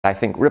I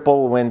think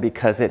Ripple will win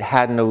because it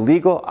had no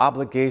legal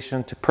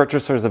obligation to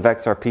purchasers of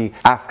XRP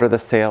after the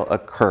sale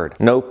occurred.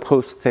 No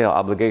post-sale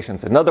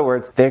obligations. In other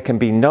words, there can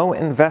be no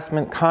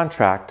investment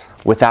contract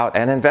without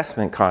an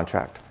investment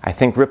contract. I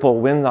think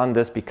Ripple wins on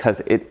this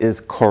because it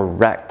is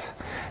correct.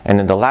 And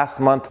in the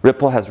last month,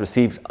 Ripple has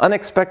received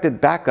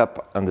unexpected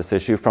backup on this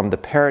issue from the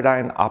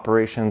Paradigm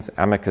Operations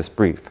amicus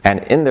brief.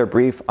 And in their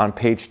brief on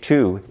page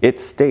 2,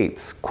 it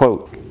states,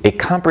 quote, "A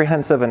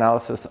comprehensive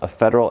analysis of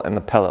federal and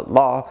appellate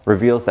law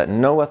reveals that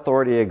no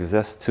authority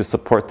exists to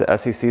support the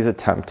SEC's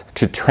attempt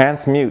to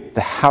transmute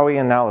the Howey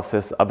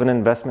analysis of an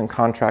investment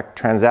contract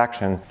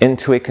transaction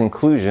into a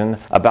conclusion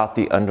about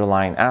the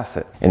underlying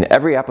asset. In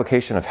every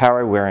application of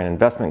Howey where an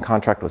investment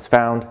contract was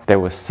found, there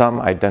was some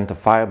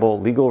identifiable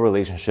legal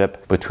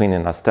relationship between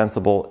an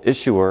ostensible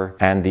issuer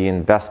and the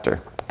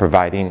investor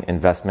providing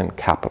investment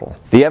capital."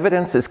 The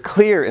evidence is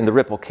clear in the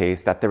Ripple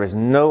case that there is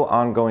no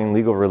ongoing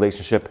legal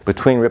relationship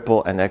between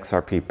Ripple and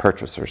XRP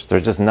purchasers.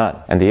 There's just none.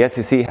 And the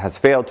SEC has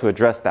failed to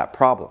address that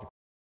problem.